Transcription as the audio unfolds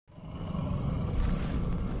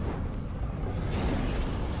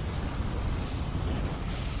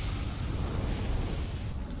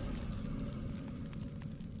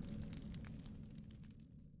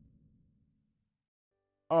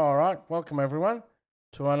All right, welcome everyone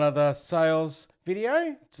to another sales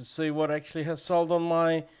video to see what actually has sold on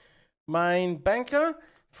my main banker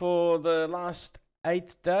for the last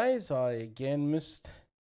 8 days. I again missed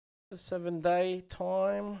the 7-day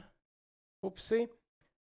time. Oopsie.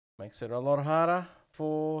 Makes it a lot harder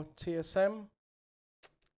for TSM.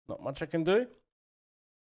 Not much I can do.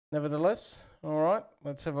 Nevertheless, all right,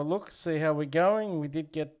 let's have a look, see how we're going. We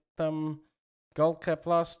did get gold cap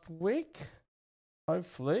last week.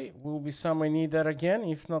 Hopefully, we'll be somewhere near that again,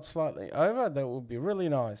 if not slightly over. That would be really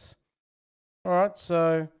nice. All right,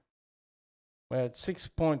 so we're at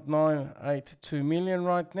 6.982 million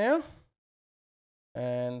right now.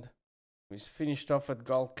 And we finished off at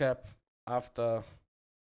gold cap after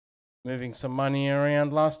moving some money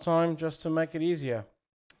around last time just to make it easier.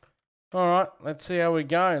 All right, let's see how we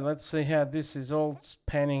go. Let's see how this is all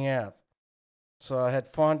panning out. So I had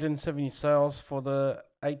 470 sales for the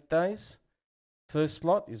 8 days. First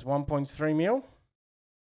slot is 1.3 mil.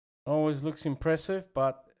 Always looks impressive,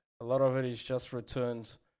 but a lot of it is just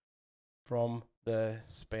returns from the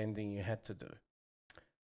spending you had to do.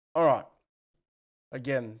 All right.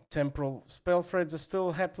 Again, temporal spell threads are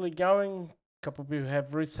still happily going. A couple of people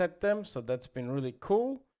have reset them, so that's been really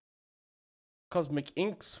cool. Cosmic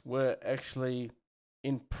inks were actually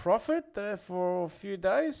in profit there for a few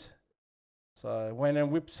days. So I went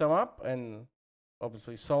and whipped some up and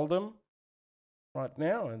obviously sold them right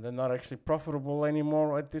now, and they're not actually profitable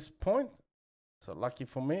anymore at this point. So lucky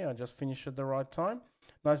for me, I just finished at the right time.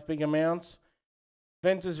 Nice big amounts.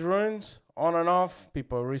 Ventus runes on and off.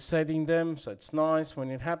 People are resetting them, so it's nice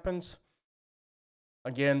when it happens.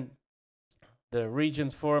 Again, the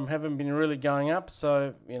regions for them haven't been really going up,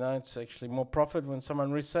 so it's actually more profit when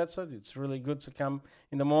someone resets it. It's really good to come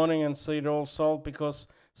in the morning and see it all sold because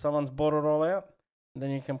someone's bought it all out, and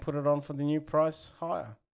then you can put it on for the new price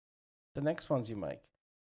higher. The next ones you make.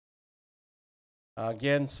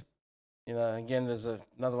 Again, there's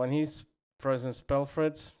another one here. Frozen spell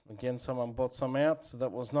threads. Again, someone bought some out, so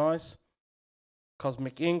that was nice.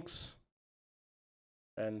 Cosmic inks,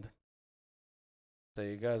 and there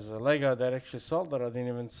you go. There's a Lego that actually sold that I didn't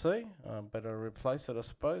even see. Better replace it, I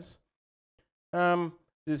suppose.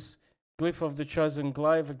 This glyph of the chosen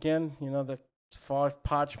glaive again. The 5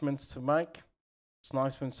 parchments to make. It's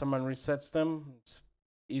nice when someone resets them. It's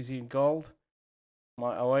easy gold.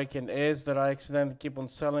 My awakened heirs that I accidentally keep on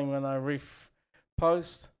selling when I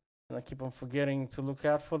repost, and I keep on forgetting to look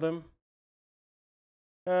out for them.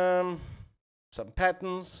 Some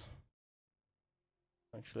patterns.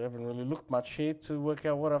 Actually, I haven't really looked much here to work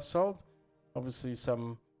out what I've sold. Obviously,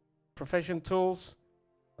 some profession tools.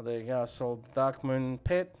 Oh, there you go. I sold Dark Moon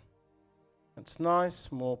Pet. That's nice.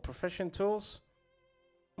 More profession tools.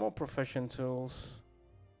 More profession tools.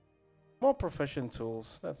 More profession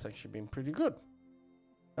tools. That's actually been pretty good.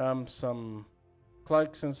 Some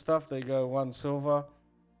cloaks and stuff. There you go. 1 silver.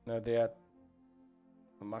 No doubt.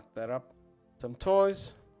 I'll mark that up. Some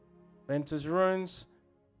toys. Ventus runes.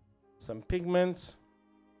 Some pigments.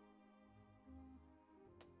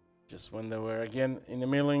 Just when they were again in the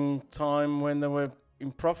milling time when they were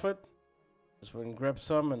in profit. Just went and grabbed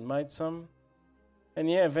some and made some. And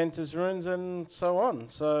yeah, Ventus runes and so on.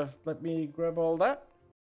 So let me grab all that.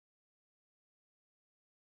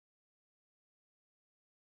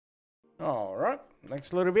 All right,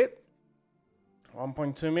 next little bit.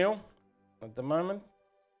 1.2 mil at the moment.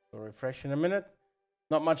 We'll refresh in a minute.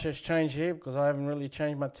 Not much has changed here because I haven't really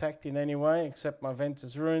changed my tact in any way except my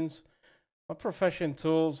Ventus runes. My profession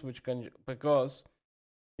tools, because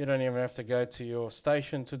you don't even have to go to your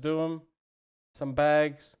station to do them. Some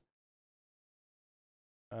bags.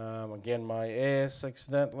 Again, my heirs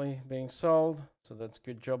accidentally being sold, so that's a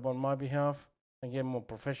good job on my behalf. Again, more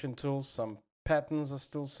profession tools. Some patterns are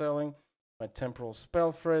still selling. My temporal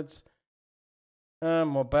spell threads.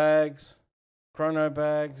 More bags. Chrono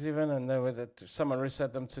bags even, and someone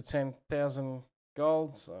reset them to 10,000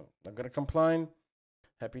 gold, so I've got to complain.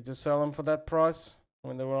 Happy to sell them for that price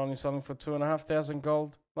when they were only selling for 2,500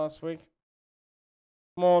 gold last week.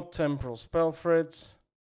 More temporal spell threads,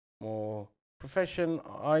 more profession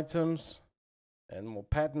items, and more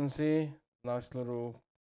patterns here. Nice little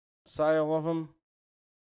sale of them.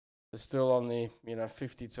 They're still on the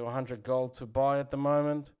 50 to 100 gold to buy at the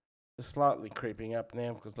moment. They're slightly creeping up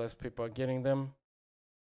now because less people are getting them.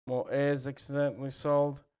 More heirs accidentally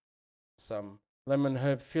sold. Some lemon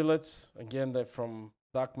herb fillets. Again, they're from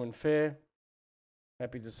Dark Moon Fair.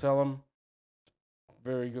 Happy to sell them.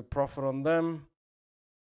 Very good profit on them.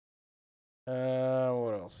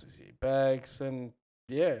 What else is here? Bags and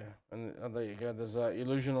yeah, and there you go. There's an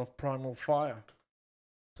illusion of primal fire.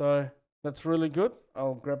 So that's really good.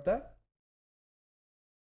 I'll grab that.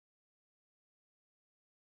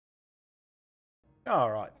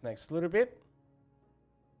 Alright, next little bit.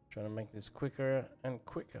 Trying to make this quicker and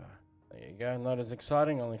quicker. There you go. Not as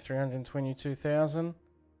exciting, only 322,000.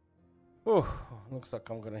 Oh, looks like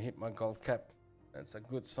I'm going to hit my gold cap. That's a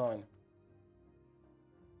good sign.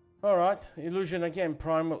 Alright, illusion again,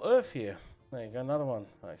 Primal Earth here. There you go, another one.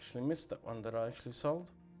 I actually missed that one that I actually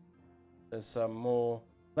sold. There's some more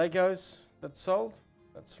Legos that sold.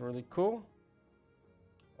 That's really cool.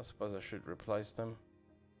 I suppose I should replace them.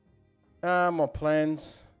 More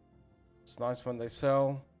plans. It's nice when they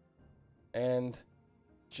sell. And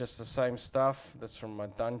just the same stuff. That's from my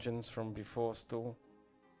dungeons from before still.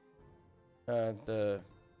 The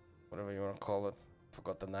whatever you want to call it.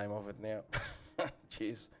 Forgot the name of it now.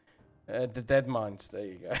 Jeez. The dead mines. There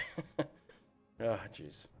you go. Oh,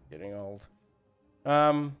 jeez. Getting old.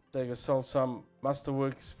 They can sell some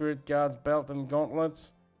Masterwork Spirit Guards belt and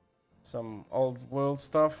gauntlets. Some old world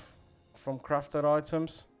stuff from crafted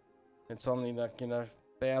items. It's only like,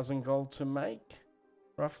 1,000 gold to make,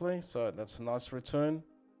 roughly. So that's a nice return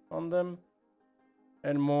on them.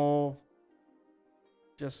 And more,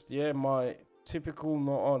 just, yeah, my typical,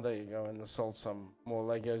 oh, there you go. And I sold some more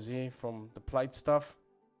Legos here from the plate stuff.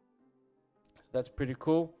 So that's pretty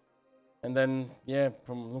cool. And then, yeah,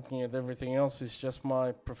 from looking at everything else, it's just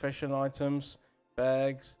my profession items,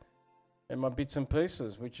 bags, and my bits and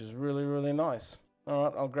pieces, which is really, really nice. All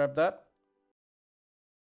right, I'll grab that.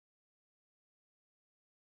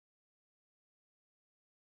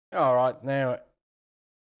 All right, now a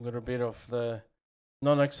little bit of the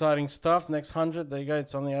non-exciting stuff. Next 100, there you go.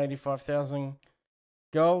 It's only 85,000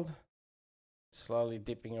 gold. Slowly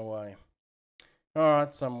dipping away. All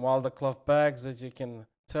right, some Wilder cloth bags, as you can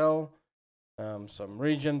tell. Some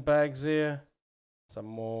region bags here. Some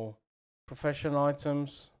more profession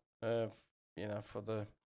items, for the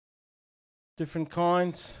different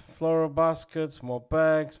kinds. Floral baskets, more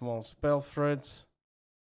bags, more spell threads.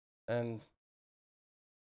 And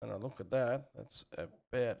when I look at that, that's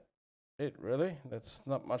about it, really. That's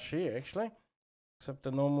not much here, actually, except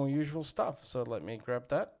the normal usual stuff. So let me grab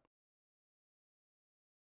that.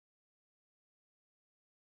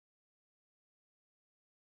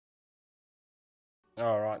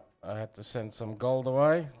 Alright, I had to send some gold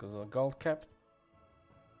away because I gold capped.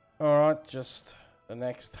 Alright, just the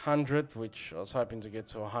next 100, which I was hoping to get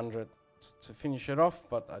to 100 to finish it off,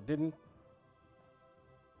 but I didn't.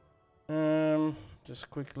 Just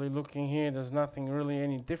quickly looking here, there's nothing really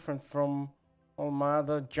any different from all my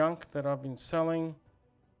other junk that I've been selling.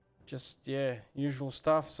 Just, yeah, usual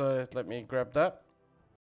stuff, so let me grab that.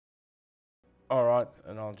 Alright,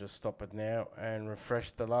 and I'll just stop it now and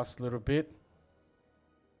refresh the last little bit.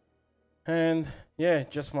 And yeah,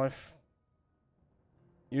 just my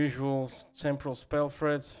usual temporal spell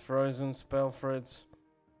threads, frozen spell threads,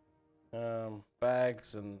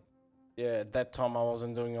 bags, and yeah, at that time I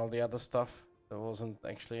wasn't doing all the other stuff. There wasn't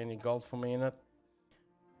actually any gold for me in it.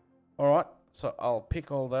 Alright, so I'll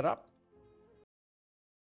pick all that up.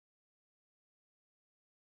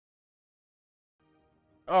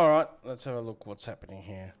 Alright, let's have a look what's happening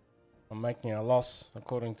here. I'm making a loss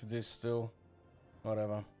according to this still.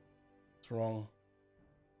 Whatever. Wrong.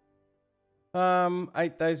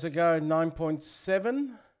 8 days ago,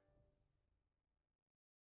 9.7,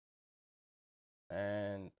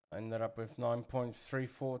 and I ended up with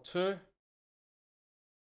 9.342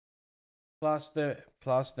 plus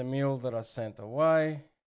the meal that I sent away.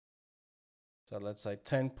 So let's say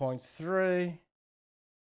 10.3.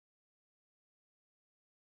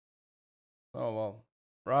 Oh well,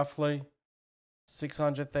 roughly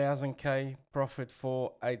 600,000 K profit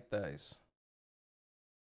for 8 days.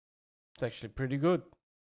 It's actually pretty good.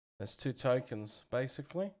 There's 2 tokens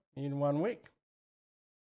basically in 1 week.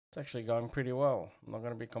 It's actually going pretty well. I'm not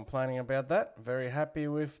going to be complaining about that. Very happy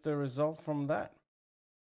with the result from that.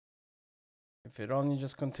 If it only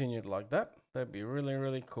just continued like that, that'd be really,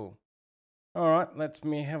 really cool. Alright, let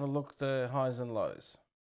me have a look at the highs and lows.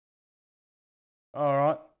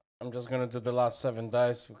 Alright, I'm just going to do the last 7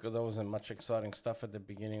 days because there wasn't much exciting stuff at the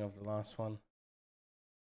beginning of the last one.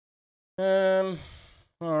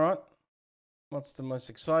 Alright. What's the most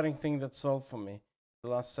exciting thing that sold for me the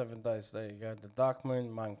last 7 days? There you go. The Dark Moon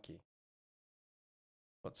Monkey.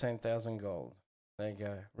 For 10,000 gold. There you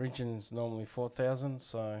go. Region's normally 4,000,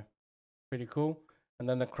 so pretty cool. And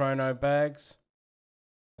then the Chrono bags.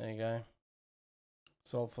 There you go.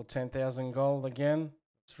 Sold for 10,000 gold again.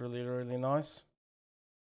 It's really, really nice.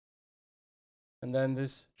 And then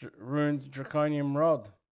this ruined draconium rod.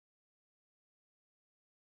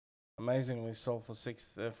 Amazingly sold for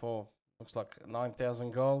looks like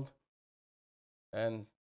 9,000 gold. And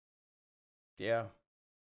yeah,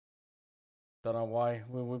 Don't know why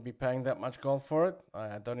we would be paying that much gold for it.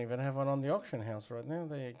 I don't even have one on the auction house right now.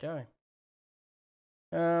 There you go.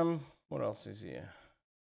 What else is here?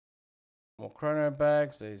 More chrono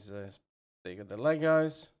bags. There's there you got the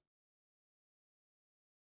Legos.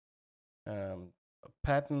 A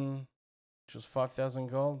pattern, which was 5,000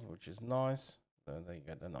 gold, which is nice. There you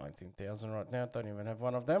got the 19,000 right now. Don't even have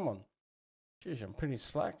one of them on. Jeez, I'm pretty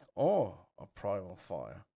slack. Oh, a primal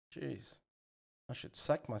fire. Jeez, I should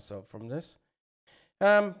sack myself from this.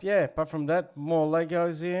 Yeah, apart from that, more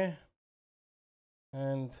Legos here.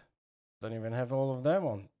 And don't even have all of them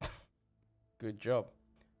on. Good job.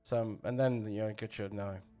 So, and then, get your,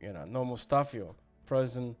 normal stuff, your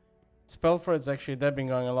frozen spell threads. Actually, they've been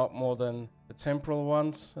going a lot more than the temporal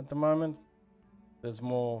ones at the moment. There's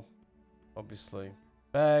more, obviously,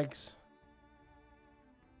 bags.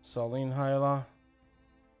 Soul inhaler,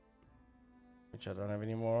 which I don't have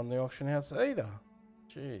any more on the auction house either.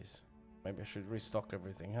 Jeez. Maybe I should restock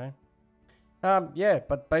everything, hey? Yeah,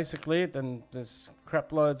 but basically, then there's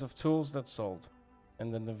crap loads of tools that's sold.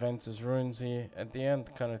 And then the Ventus runes here at the end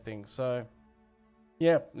kind of thing. So,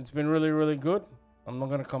 yeah, it's been really, really good. I'm not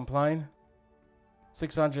going to complain.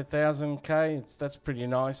 600,000k, that's pretty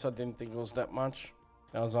nice. I didn't think it was that much.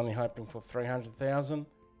 I was only hoping for 300,000.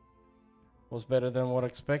 Was better than what I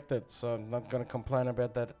expected. So, I'm not going to complain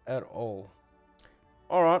about that at all.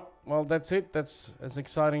 Alright, well, that's it. That's as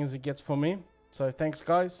exciting as it gets for me. So, thanks,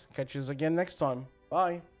 guys. Catch you again next time.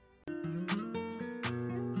 Bye.